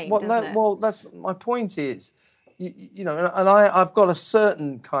or shamed, isn't it? Well, that's my point is, you know, and I've got a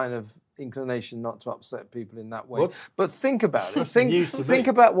certain kind of inclination not to upset people in that way. What? But think about it. Think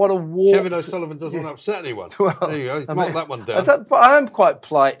about what a war. Kevin O'Sullivan doesn't want to upset anyone. Well, there you go. Mark that one down. But I am quite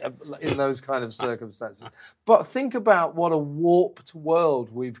polite in those kind of circumstances. But think about what a warped world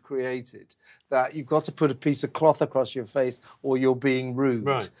we've created. That you've got to put a piece of cloth across your face or you're being rude.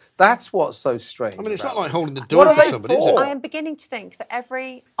 Right. That's what's so strange. I mean, it's not like holding the door for somebody, is it? I am beginning to think that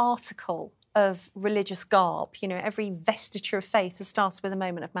every article of religious garb, you know, every vesture of faith has started with a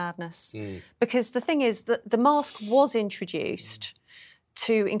moment of madness. Because the thing is that the mask was introduced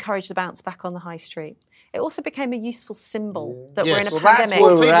to encourage the bounce back on the high street. It also became a useful symbol that we're in a pandemic.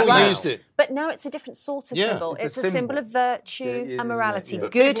 People used it. But now it's a different sort of symbol. It's a symbol of virtue and morality.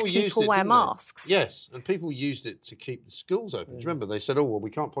 Good people wear masks. Yes, and people used it to keep the schools open. Do you remember? They said, oh, well,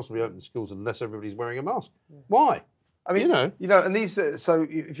 we can't possibly open the schools unless everybody's wearing a mask. Why? I mean, you know, and these. So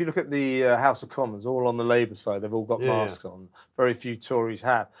if you look at the House of Commons, all on the Labour side, they've all got masks on. Very few Tories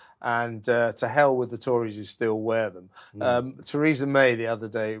have, and to hell with the Tories who still wear them. Theresa May the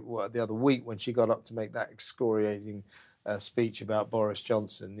other week, when she got up to make that excoriating speech about Boris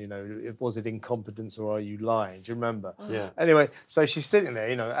Johnson, you know, was it incompetence or are you lying? Do you remember? Yeah. Anyway, so she's sitting there,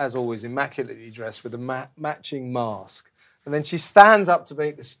 you know, as always, immaculately dressed with a matching mask. And then she stands up to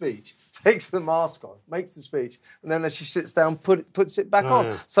make the speech, takes the mask on, makes the speech, and then as she sits down, puts it back on.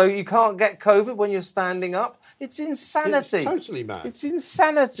 Yeah. So you can't get COVID when you're standing up. It's insanity. It's totally mad. It's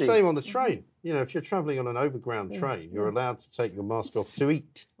insanity. Same on the train. You know, if you're travelling on an overground train, you're allowed to take your mask off to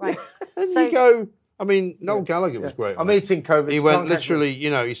eat. Right. And you go... I mean, Noel Gallagher was great. I'm eating COVID. He went literally,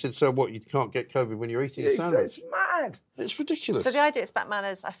 you know, he said, so what, you can't get COVID when you're eating a sandwich? It's mad. It's ridiculous. So the idea it's about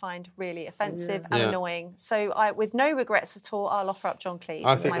manners I find really offensive and annoying. So with no regrets at all, I'll offer up John Cleese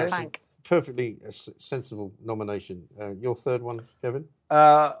as my plank. Perfectly sensible nomination. Your third one, Kevin?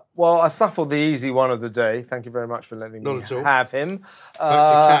 Well, I suffered the easy one of the day. Thank you very much for letting me have him.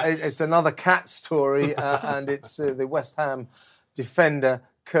 It's another cat story, and it's the West Ham defender,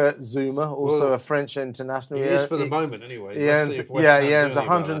 Kurt Zouma, also a French international. He is for the moment, anyway. He earns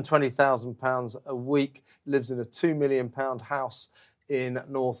 £120,000 a week, lives in a £2 million house in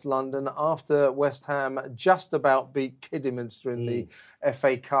North London after West Ham just about beat Kidderminster in the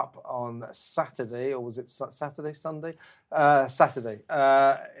FA Cup on Saturday, or was it Saturday, Sunday? Saturday.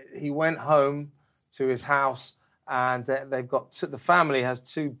 He went home to his house, and they've got the family has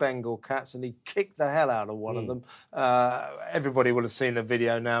 2 Bengal cats, and he kicked the hell out of one of them. Everybody would have seen the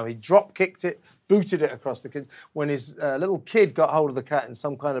video now. He drop kicked it, booted it across the kid. When his little kid got hold of the cat in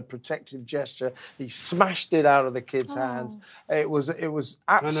some kind of protective gesture, he smashed it out of the kid's hands. It was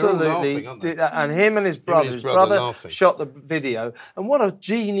absolutely, and him and his brother, his brother shot the video. And what a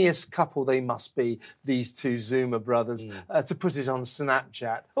genius couple they must be, these 2 Zouma brothers, to put it on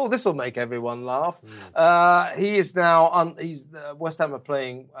Snapchat. Oh, this will make everyone laugh. He is now West Ham are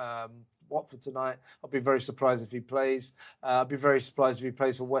playing Watford tonight. I'll be very surprised if he plays. I'll be very surprised if he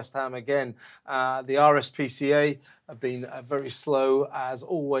plays for West Ham again. The RSPCA have been very slow, as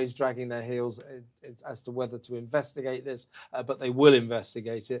always, dragging their heels as to whether to investigate this, but they will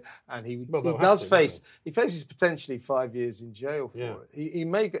investigate it. And he faces potentially 5 years in jail for it. He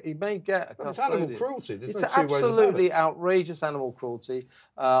may get a custodian. It's animal cruelty. It's absolutely outrageous animal cruelty.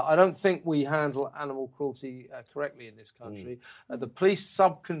 I don't think we handle animal cruelty correctly in this country. The police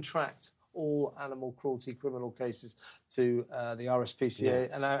subcontract all animal cruelty criminal cases to the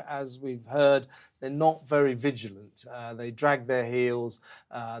RSPCA. And as we've heard, they're not very vigilant. They drag their heels.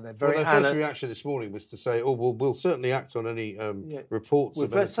 They're very. Well, their first reaction this morning was to say, "Oh, well, we'll certainly act on any reports of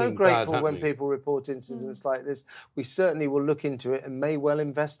anything We're so grateful bad when people report incidents like this. We certainly will look into it and may well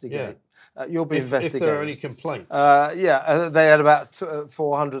investigate. You'll be investigating. If there are any complaints. They had about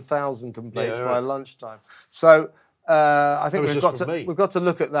 400,000 complaints by lunchtime. So I think we've got to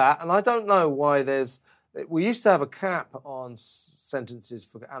look at that. And I don't know why we used to have a cap on sentences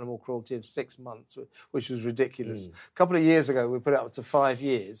for animal cruelty of 6 months, which was ridiculous. A couple of years ago, we put it up to 5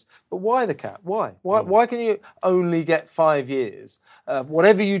 years. But why the cap? Why? Why can you only get 5 years?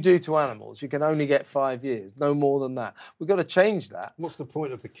 Whatever you do to animals, you can only get 5 years, no more than that. We've got to change that. What's the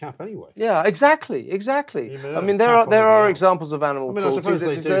point of the cap anyway? Yeah, exactly. I mean, there are examples of animal cruelty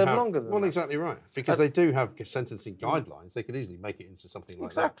that deserve longer than that. Well, exactly right. Because they do have sentencing guidelines. They could easily make it into something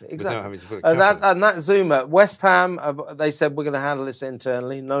like that. Exactly. Without having to put a cap and that Zuma, West Ham, they said, we're going to handle this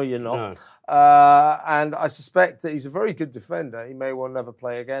internally. No, you're not. No. And I suspect that he's a very good defender. He may well never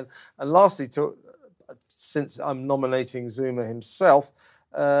play again. And lastly, since I'm nominating Zuma himself,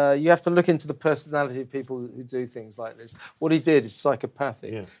 you have to look into the personality of people who do things like this. What he did is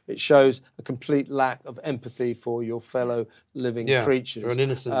psychopathic. Yeah. It shows a complete lack of empathy for your fellow living creatures. For an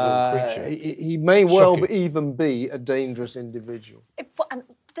innocent little creature. He may well even be a dangerous individual. And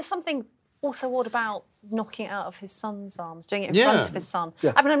there's something also odd about knocking it out of his son's arms, doing it in front of his son.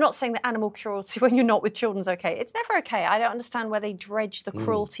 Yeah. I mean, I'm not saying that animal cruelty when you're not with children's okay. It's never okay. I don't understand where they dredge the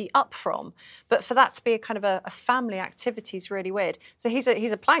cruelty up from. But for that to be a kind of a family activity is really weird. So he's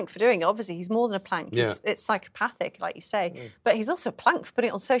a plank for doing it. Obviously, he's more than a plank. Yeah. It's psychopathic, like you say. But he's also a plank for putting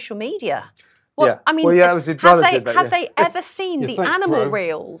it on social media. I mean, it was his brother did that. Have they ever seen the animal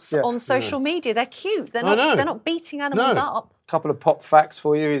reels on social media? They're cute. They're not beating animals up. Couple of pop facts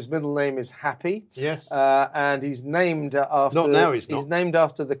for you. His middle name is Happy. Yes. And he's named after... Not now, he's not. He's named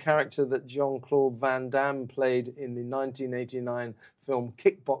after the character that Jean-Claude Van Damme played in the 1989 film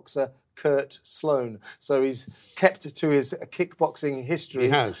Kickboxer, Kurt Sloan. So he's kept to his kickboxing history. He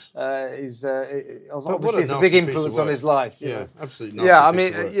has. Obviously, it's a big influence on his life. Yeah, absolutely. Yeah, I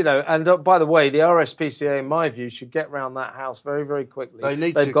mean, and by the way, the RSPCA, in my view, should get round that house very, very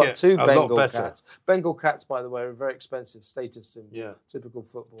quickly. They've got 2 Bengal cats. Bengal cats, by the way, are a very expensive status symbol. Typical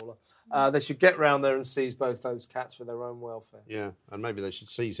footballer. They should get round there and seize both those cats for their own welfare. Yeah, and maybe they should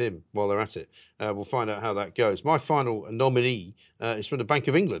seize him while they're at it. We'll find out how that goes. My final nominee is from the Bank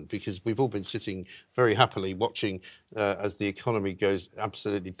of England, because we've all been sitting very happily watching as the economy goes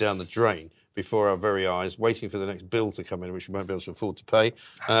absolutely down the drain before our very eyes, waiting for the next bill to come in, which we won't be able to afford to pay.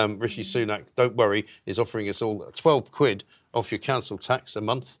 Rishi Sunak, don't worry, is offering us all 12 quid off your council tax a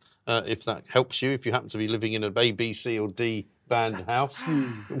month, if that helps you, if you happen to be living in an A, B, C or D band house.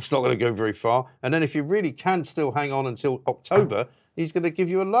 It's not going to go very far. And then if you really can still hang on until October, he's going to give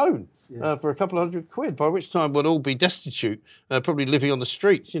you a loan for a couple of £100, by which time we'll all be destitute, probably living on the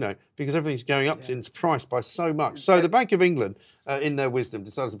streets, because everything's going up in price by so much. So the Bank of England, in their wisdom,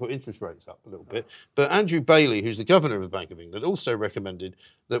 decided to put interest rates up a little bit. But Andrew Bailey, who's the governor of the Bank of England, also recommended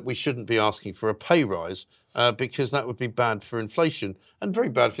that we shouldn't be asking for a pay rise because that would be bad for inflation and very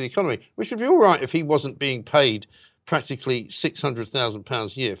bad for the economy, which would be all right if he wasn't being paid practically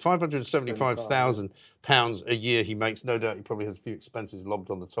 £600,000 a year, £575,000 a year he makes. No doubt he probably has a few expenses lobbed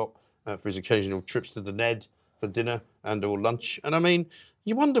on the top for his occasional trips to the Ned for dinner and or lunch. And I mean,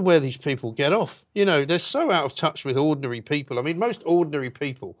 you wonder where these people get off. They're so out of touch with ordinary people. I mean, most ordinary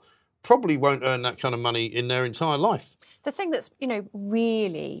people probably won't earn that kind of money in their entire life. The thing that's,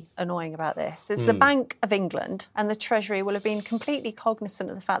 really annoying about this is the Bank of England and the Treasury will have been completely cognizant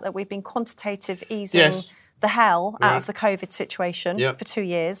of the fact that we've been quantitative easing the hell out of the COVID situation for 2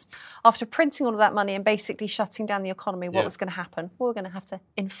 years. After printing all of that money and basically shutting down the economy, what was going to happen? We're going to have to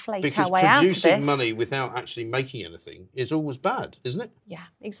inflate our way out of this. Because producing money without actually making anything is always bad, isn't it? Yeah,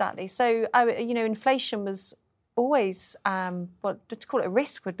 exactly. So, inflation was always, to call it a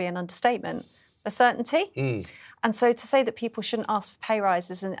risk would be an understatement, a certainty. And so to say that people shouldn't ask for pay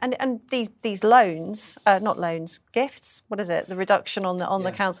rises and these loans, not loans, gifts, what is it? The reduction on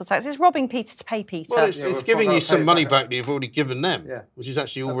the council tax. It's robbing Peter to pay Peter. Well, it's giving you some money back that you've already given them, which is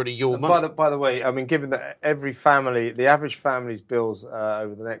actually already your money. By the way, I mean, given that every family, the average family's bills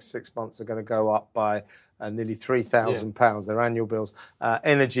over the next 6 months are going to go up by nearly £3,000, their annual bills.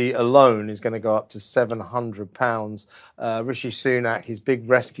 Energy alone is going to go up to £700. Rishi Sunak, his big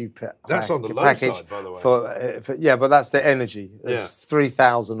rescue package. That's on the low side, by the way. But that's the energy. It's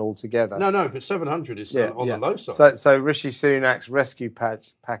 3,000 altogether. No, but 700 is on the low side. So Rishi Sunak's rescue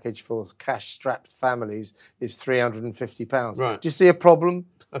package for cash-strapped families is £350. Right. Do you see a problem?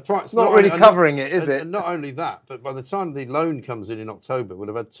 price not really covering it, is it? And not only that, but by the time the loan comes in October, we'll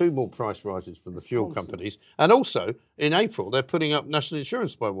have had 2 more price rises from the fuel companies. And also, in April, they're putting up national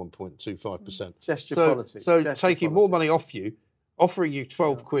insurance by 1.25%. Gesture policy. So Gesture taking more money off you, offering you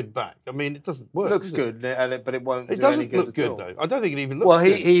 12 quid back. I mean, it doesn't work. Looks good, but it won't. It doesn't look good, though. I don't think it even looks good.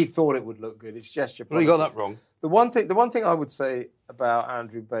 good. Well, he thought it would look good. It's gesture policy. Well, he got that wrong. The one thing I would say about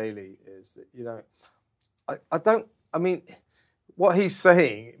Andrew Bailey is that, I mean, what he's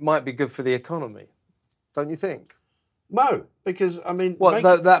saying might be good for the economy, don't you think? No, because, I mean...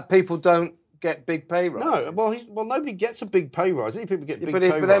 that people don't get big pay rises? No, well, nobody gets a big pay rise. People get big pay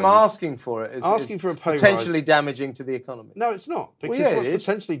rises. But them asking for it is for a pay potentially rise, damaging to the economy. No, it's not. Because what's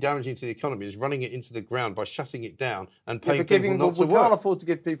potentially damaging to the economy is running it into the ground by shutting it down and paying people not to work. We can't afford to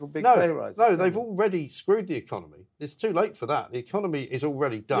give people big pay rises. No, they've already screwed the economy. It's too late for that. The economy is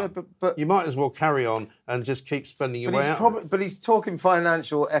already done. Yeah, but you might as well carry on and just keep spending your way out. But he's talking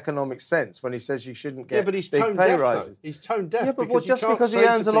financial economic sense when he says you shouldn't get but he's big tone pay deaf, rises. He's tone deaf. Yeah, but just because he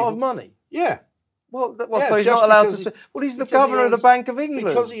earns a lot of money. Yeah. So he's not allowed to spend. Well, he's the governor of the Bank of England.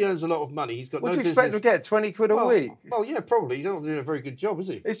 Because he earns a lot of money, he's got no business. What do you expect to get? 20 quid a week? Well, yeah, probably. He's not doing a very good job, is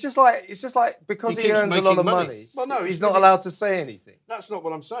he? It's just like because he earns a lot of money. Well, no, he's not allowed to say anything. That's not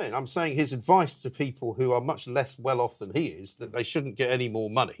what I'm saying. I'm saying his advice to people who are much less well off than he is, that they shouldn't get any more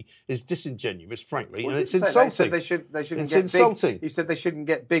money, is disingenuous, frankly, and it's insulting. They shouldn't it's insulting. He said they shouldn't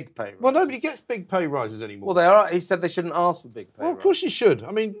get big pay rises. Well, nobody gets big pay rises anymore. Well, he said they shouldn't ask for big pay rises. Well, of course you should.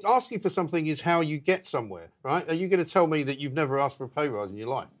 I mean, asking for something is how you get somewhere, right? Are you going to tell me that you've never asked for a pay rise in your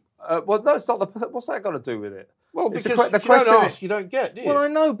life? Well, no, it's not. What's that got to do with it? Well, because if you don't ask, you don't get, do you? Well, I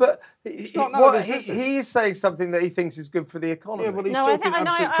know, but he is saying something that he thinks is good for the economy. Yeah, well, he's talking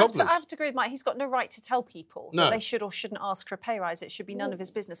absolute cobblers. I have to agree with Mike. He's got no right to tell people that they should or shouldn't ask for a pay rise. It should be none of his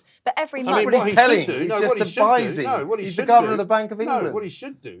business. But every month... what he's telling you, he's just advising. He's the governor of the Bank of England. No, what he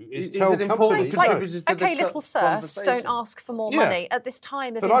should do is tell companies... OK, little serfs, don't ask for more money. At this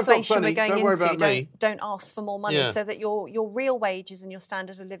time of inflation we're going into, don't ask for more money so that your real wages and your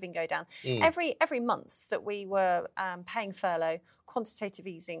standard of living go down. Every month that we were paying furlough, quantitative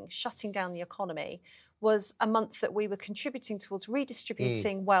easing, shutting down the economy, was a month that we were contributing towards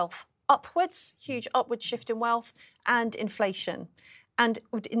redistributing wealth upwards, huge upward shift in wealth, and inflation, and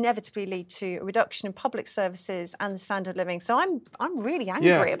would inevitably lead to a reduction in public services and the standard of living. So I'm really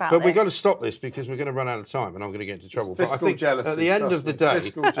angry about this. But we've got to stop this because we're going to run out of time and I'm going to get into trouble. But I think jealousy, at the end of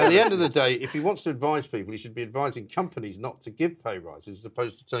the day, if he wants to advise people, he should be advising companies not to give pay rises as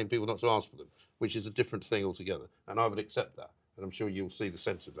opposed to telling people not to ask for them, which is a different thing altogether. And I would accept that. And I'm sure you'll see the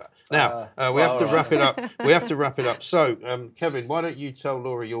sense of that. Now, we have to wrap it up. We have to wrap it up. So, Kevin, why don't you tell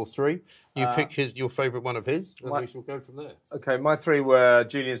Laura your 3? You pick your favourite one of his, and we shall go from there. OK, my 3 were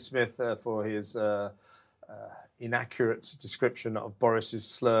Julian Smith for his inaccurate description of Boris's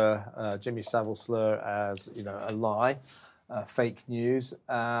slur, Jimmy Savile's slur, as a lie. Fake news.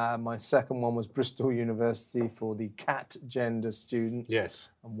 My second one was Bristol University for the cat gender students. Yes.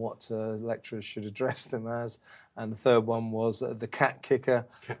 And what lecturers should address them as. And the third one was the cat kicker,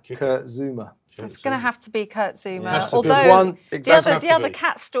 Kurt Zuma. It's going to have to be Kurt Zuma. Although the other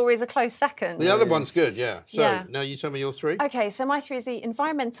cat story is a close second. The other one's good, yeah. So now you tell me your 3. OK, so my 3 is the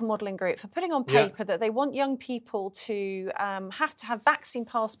Environmental Modelling Group for putting on paper that they want young people to have vaccine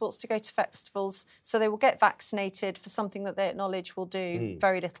passports to go to festivals, so they will get vaccinated for something that they acknowledge will do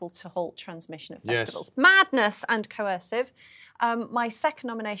very little to halt transmission at festivals. Yes. Madness and coercive. My second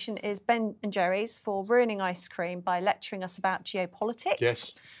nomination is Ben and Jerry's for ruining ice cream by lecturing us about geopolitics.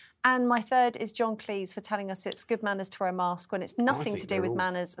 Yes. And my third is John Cleese for telling us it's good manners to wear a mask when it's nothing to do with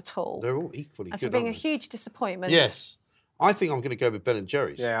manners at all. They're all equally good. And for being a huge disappointment. Yes. I think I'm going to go with Ben and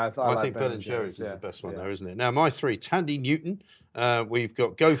Jerry's. Yeah, I think Ben and Jerry's is the best one there, isn't it? Now, my 3, Tandy Newton. We've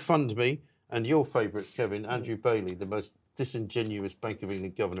got GoFundMe and your favourite, Kevin, Andrew Bailey, the most disingenuous Bank of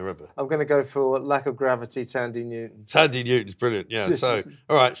England governor ever. I'm going to go for lack of gravity, Tandy Newton. Tandy Newton's brilliant, yeah. So,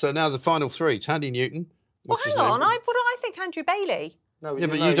 all right, so now the final 3, Tandy Newton. Well, hang on, I think Andrew Bailey. No,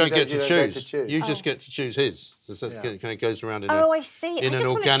 but you don't get to choose. You just get to choose his. So it kind of goes around in I see. In an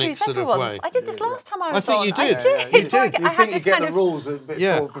organic sort of way. I did this last time I was on. I think you did. You think you get the rules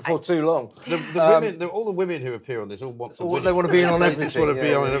before too long. All the women who appear on this all want to win. They want to be in on everything. They just want to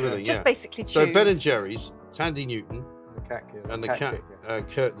be on everything. Just basically choose. So Ben and Jerry's, Tandy Newton, and the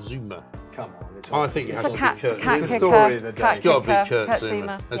Kurt Zuma. Come on. I think it has to be Kurt. It's the story of the day. It's got to be Kurt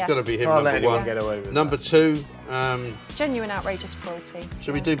Zuma. It's got to be him, number 1. Get away with number 2. Genuine outrageous cruelty.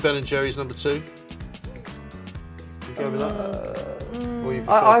 Should we do Ben and Jerry's number 2? You go with that?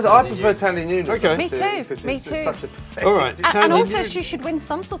 I prefer Tandy Newton. Okay. Me too. It's such a pathetic... All right. And also she should win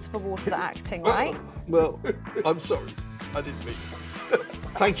some sort of award for that acting, right? Well, I'm sorry. I didn't mean it.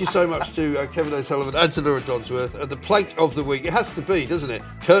 Thank you so much to Kevin O'Sullivan and to Laura Dodsworth. The plank of the week, it has to be, doesn't it?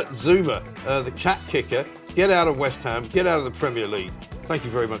 Kurt Zouma, the cat kicker. Get out of West Ham, get out of the Premier League. Thank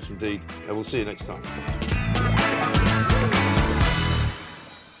you very much indeed, and we'll see you next time.